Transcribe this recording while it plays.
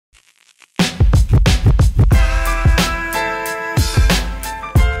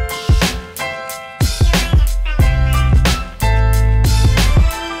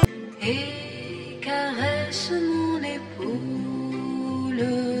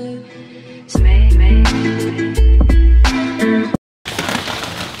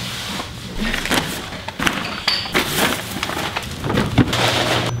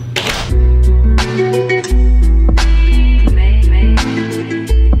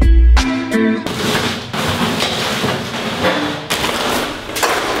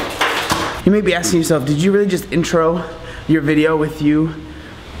You may be asking yourself, did you really just intro your video with you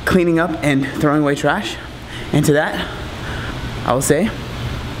cleaning up and throwing away trash? And to that, I will say,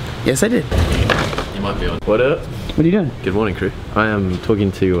 yes I did. You might be on. What up? What are you doing? Good morning, crew. I am talking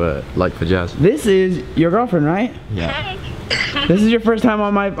to Like for Jazz. This is your girlfriend, right? Yeah. This is your first time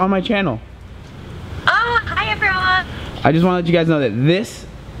on my channel. Oh, hi everyone. I just want to let you guys know that this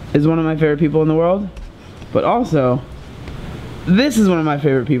is one of my favorite people in the world, but also, this is one of my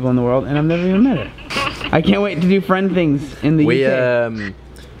favorite people in the world, and I've never even met her. I can't wait to do friend things in the UK.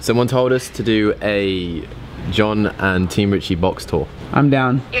 Someone told us to do a John and Team Richie box tour. I'm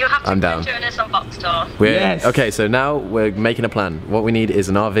down. You have to I'm down. join us on box tour. Yes. Okay, so now we're making a plan. What we need is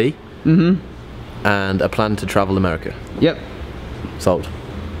an RV and a plan to travel America. Yep. Sold.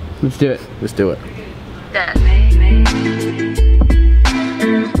 Let's do it. Let's do it. Yeah.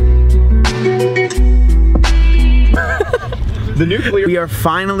 The nuclear. We are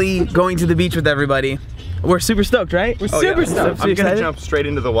finally going to the beach with everybody. We're super stoked, right? We're super stoked. I'm gonna jump straight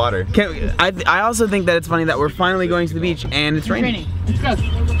into the water. I also think that it's funny that we're finally going to the beach and it's raining.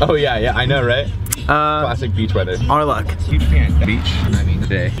 Oh yeah, I know, right? Classic beach weather. Our luck. Huge fan. Beach. I mean,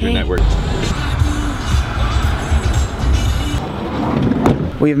 today. Good network.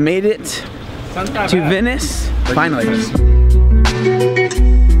 We've made it to Venice, finally.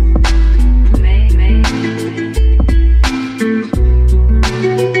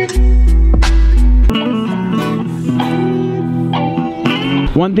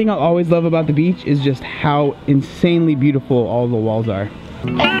 One thing I'll always love about the beach is just how insanely beautiful all the walls are.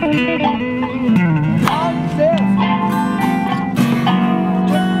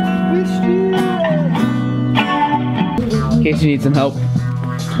 In case you need some help.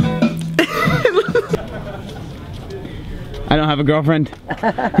 I don't have a girlfriend.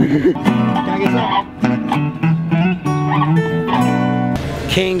 Can I get some?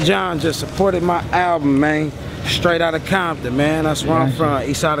 King John just supported my album, man. Straight out of Compton, man. That's where I'm from.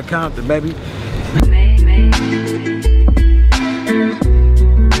 East side of Compton, baby.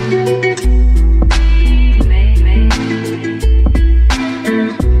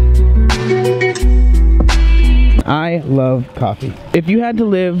 I love coffee. If you had to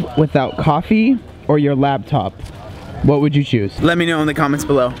live without coffee or your laptop, what would you choose? Let me know in the comments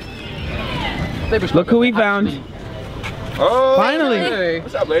below. Look who we found. Oh, finally! Hey.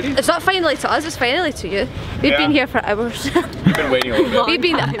 What's up, lady? It's not finally to us, it's finally to you. We've been here for hours. You've been waiting a little bit. We've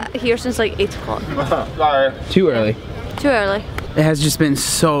been here since like 8 o'clock. Sorry. Too early. Too early. It has just been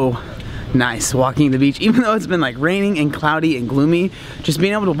so nice walking the beach, even though it's been like raining and cloudy and gloomy. Just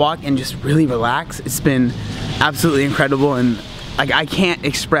being able to walk and just really relax, it's been absolutely incredible, and like I can't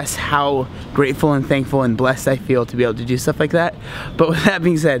express how grateful and thankful and blessed I feel to be able to do stuff like that. But with that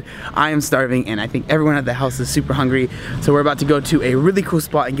being said, I am starving and I think everyone at the house is super hungry. So we're about to go to a really cool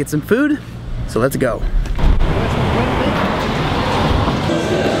spot and get some food. So let's go.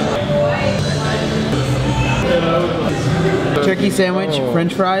 Turkey sandwich,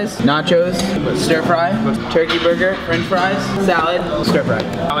 french fries, nachos, stir fry, turkey burger, french fries, salad, stir fry.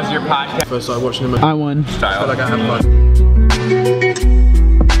 How was your podcast? First time watching him. I won. Style. I feel like I have fun.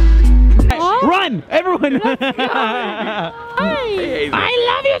 Run! Everyone! Hi! I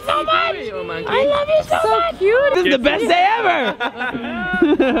love you so much! I love you so much! Cute. This is the best day ever!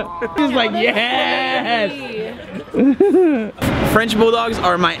 He's like, yes! French Bulldogs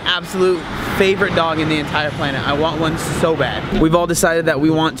are my absolute favorite dog in the entire planet. I want one so bad. We've all decided that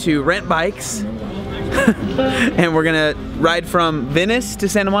we want to rent bikes and we're gonna ride from Venice to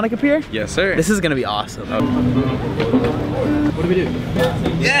Santa Monica Pier. Yes, sir. This is gonna be awesome. What do we do?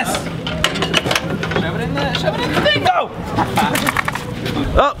 Yes! Shove it in there. Shove it in the thing. Go!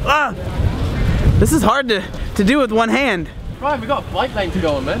 Oh, this is hard to do with one hand. Right, we got a bike lane to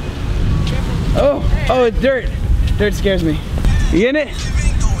go on, man. Oh, it's dirt. Dirt scares me. You in it?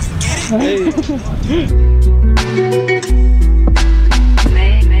 Hey.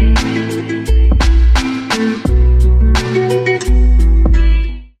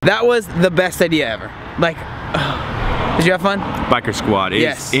 That was the best idea ever. Like, did you have fun? Biker Squad is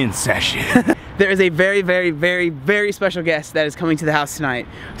Yes. in session. There is a very, very, very, very special guest that is coming to the house tonight.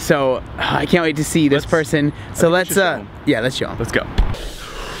 So I can't wait to see this person. So let's show him. Let's go.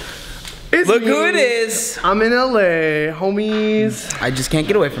 Look who it is. I'm in LA, homies. I just can't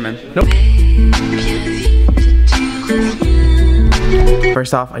get away from him. Nope.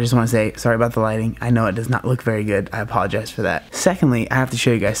 First off, I just want to say sorry about the lighting. I know it does not look very good. I apologize for that. Secondly, I have to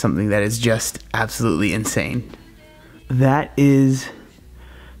show you guys something that is just absolutely insane. That is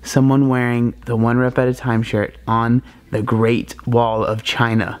someone wearing the One Rep at a Time shirt on the Great Wall of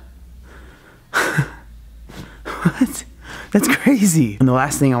China. What? That's crazy. And the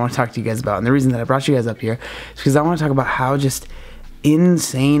last thing I want to talk to you guys about, and the reason that I brought you guys up here, is because I want to talk about how just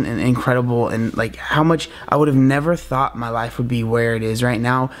insane and incredible and like how much I would have never thought my life would be where it is right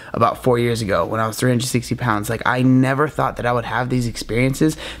now about 4 years ago when I was 360 pounds. Like I never thought that I would have these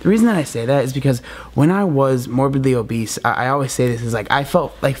experiences. The reason that I say that is because when I was morbidly obese, I always say this is like I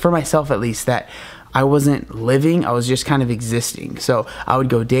felt like for myself at least that I wasn't living, I was just kind of existing. So I would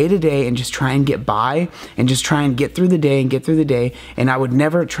go day to day and just try and get by and just try and get through the day and get through the day, and I would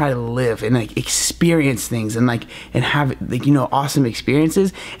never try to live and like experience things and like and have like, you know, awesome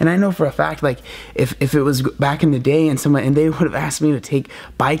experiences. And I know for a fact, like if it was back in the day and someone and they would have asked me to take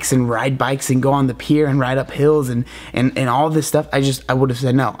bikes and ride bikes and go on the pier and ride up hills and all this stuff, I would have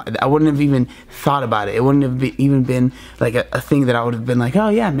said no. I wouldn't have even thought about it. It wouldn't have even been like a thing that I would have been like, oh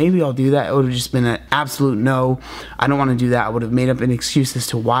yeah, maybe I'll do that. It would have just been an absolute no. I don't want to do that. I would have made up an excuse as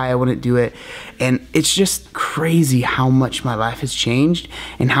to why I wouldn't do it. And it's just crazy how much my life has changed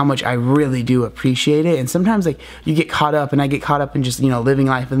and how much I really do appreciate it. And sometimes like you get caught up, and I get caught up in just, you know, living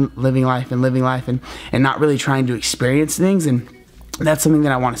life and not really trying to experience things. And that's something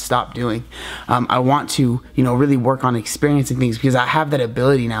that I want to stop doing. I want to, you know, really work on experiencing things because I have that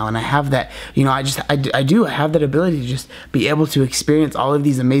ability now, and I have that, you know, I have that ability to just be able to experience all of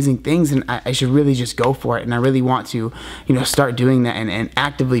these amazing things, and I should really just go for it. And I really want to, you know, start doing that and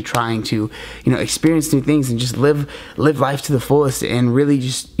actively trying to, you know, experience new things and just live life to the fullest, and really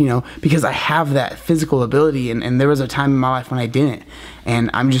just, you know, because I have that physical ability, and there was a time in my life when I didn't.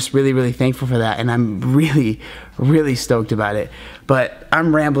 And I'm just really, really thankful for that. And I'm really, really stoked about it. But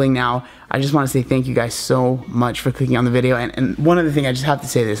I'm rambling now. I just want to say thank you guys so much for clicking on the video. And one other thing, I just have to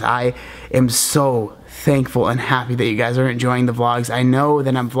say this. I am so thankful and happy that you guys are enjoying the vlogs. I know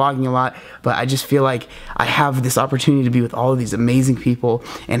that I'm vlogging a lot, but I just feel like I have this opportunity to be with all of these amazing people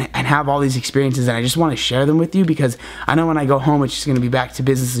and have all these experiences, and I just want to share them with you because I know when I go home it's just going to be back to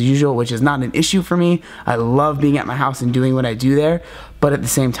business as usual, which is not an issue for me. I love being at my house and doing what I do there, but at the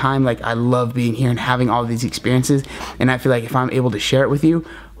same time, like, I love being here and having all of these experiences, and I feel like if I'm able to share it with you,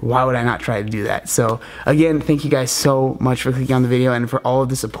 why would I not try to do that? So again, thank you guys so much for clicking on the video and for all of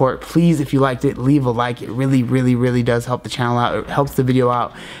the support. Please, if you liked it, leave a like. It really, really, really does help the channel out. It helps the video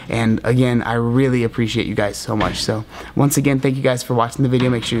out. And again, I really appreciate you guys so much. So once again, thank you guys for watching the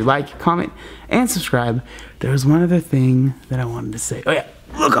video. Make sure you like, comment, and subscribe. There was one other thing that I wanted to say. Oh yeah,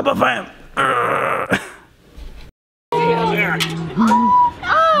 look up a fam.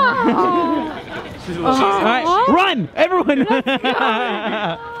 All right, run, everyone.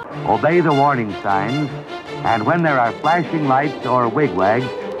 Obey the warning signs, and when there are flashing lights or wigwags,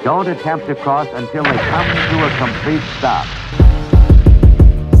 don't attempt to cross until they come to a complete stop.